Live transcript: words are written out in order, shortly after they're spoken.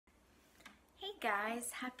guys,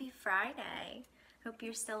 happy Friday. Hope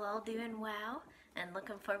you're still all doing well and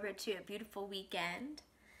looking forward to a beautiful weekend.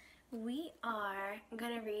 We are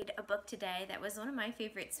going to read a book today that was one of my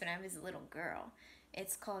favorites when I was a little girl.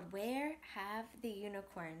 It's called Where Have the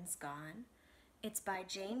Unicorns Gone? It's by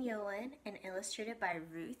Jane Yolen and illustrated by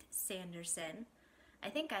Ruth Sanderson. I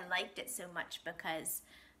think I liked it so much because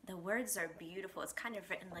the words are beautiful. It's kind of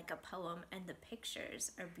written like a poem, and the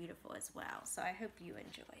pictures are beautiful as well. So I hope you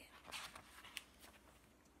enjoy it.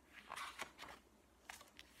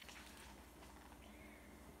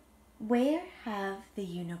 Where have the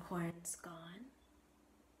unicorns gone?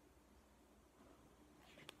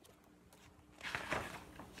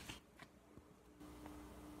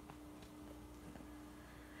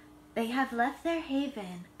 They have left their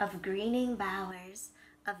haven of greening bowers,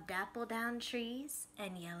 of dapple-down trees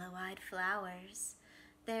and yellow-eyed flowers,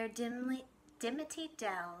 their dimity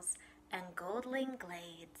dells and goldling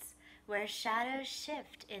glades, where shadows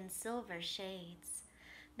shift in silver shades.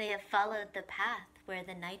 They have followed the path where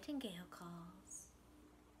the nightingale calls.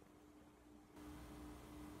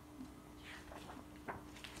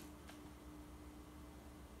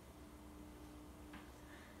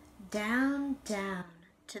 Down, down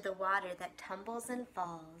to the water that tumbles and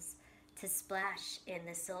falls, to splash in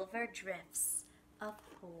the silver drifts of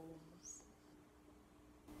pools.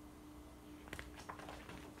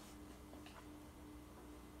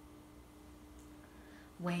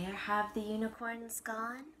 Where have the unicorns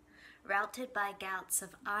gone? Routed by gouts of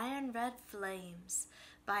iron-red flames,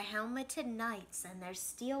 by helmeted knights and their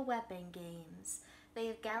steel weapon games, they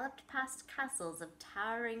have galloped past castles of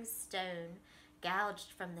towering stone,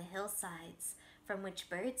 gouged from the hillsides from which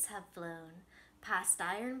birds have flown, past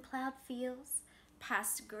iron-plowed fields,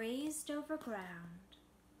 past grazed over ground.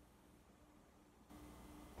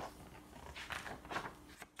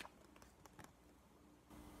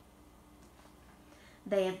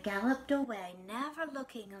 They have galloped away, never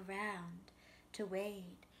looking around, to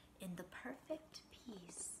wade in the perfect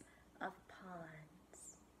peace of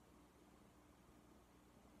ponds.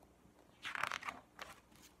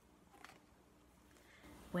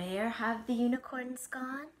 Where have the unicorns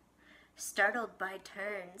gone? Startled by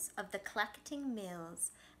turns of the collecting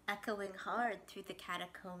mills, echoing hard through the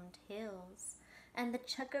catacombed hills, and the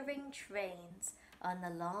chuckering trains on the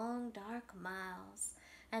long dark miles,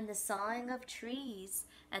 and the sawing of trees,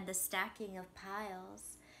 and the stacking of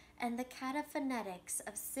piles, and the cataphonetics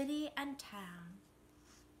of city and town.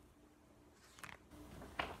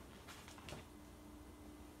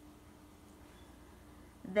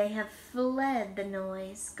 They have fled the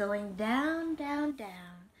noise, going down, down,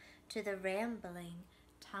 down, to the rambling,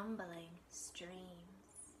 tumbling streams.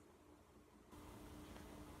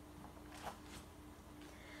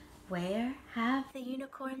 Where have the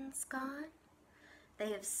unicorns gone?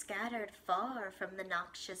 They have scattered far from the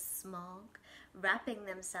noxious smog, wrapping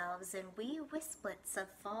themselves in wee wisplets of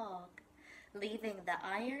fog, leaving the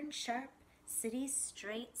iron-sharp city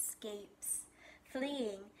streetscapes,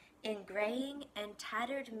 fleeing in graying and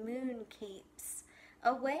tattered moon capes,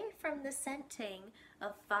 away from the scenting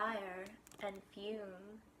of fire and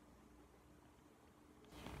fume.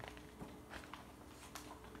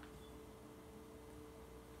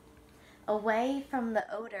 Away from the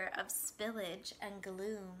odor of spillage and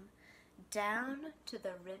gloom, down to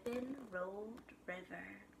the ribbon-rolled river.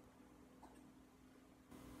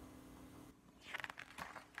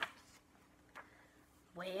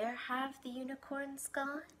 Where have the unicorns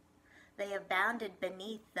gone? They have bounded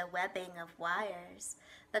beneath the webbing of wires,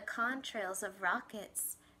 the contrails of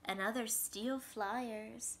rockets and other steel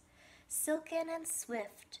flyers. Silken and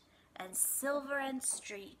swift and silver and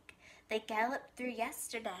streak, they galloped through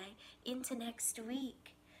yesterday into next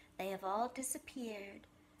week. They have all disappeared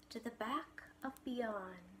to the back of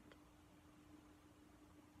beyond.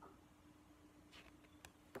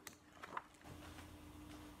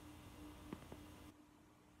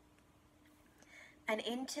 And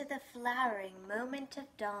into the flowering moment of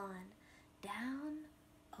dawn, down,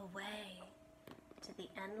 away to the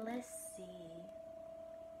endless sea.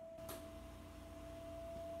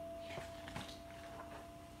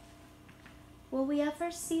 Will we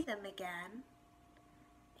ever see them again?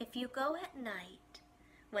 If you go at night,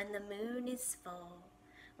 when the moon is full,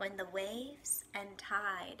 when the waves and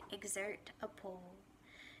tide exert a pull,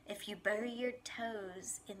 if you bury your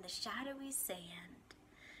toes in the shadowy sand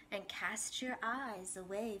and cast your eyes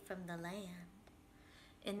away from the land,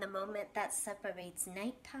 in the moment that separates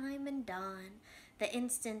nighttime and dawn, the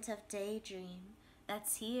instant of daydream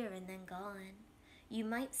that's here and then gone, you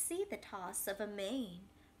might see the toss of a mane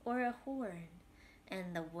or a horn,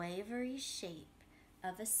 and the wavery shape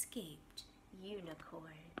of escaped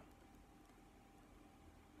unicorn.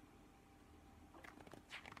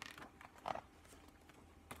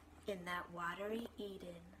 in that watery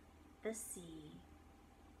Eden, the sea.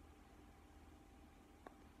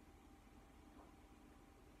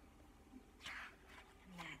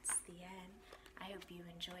 And that's the end. I hope you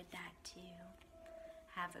enjoyed that too.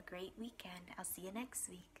 Have a great weekend. I'll see you next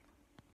week.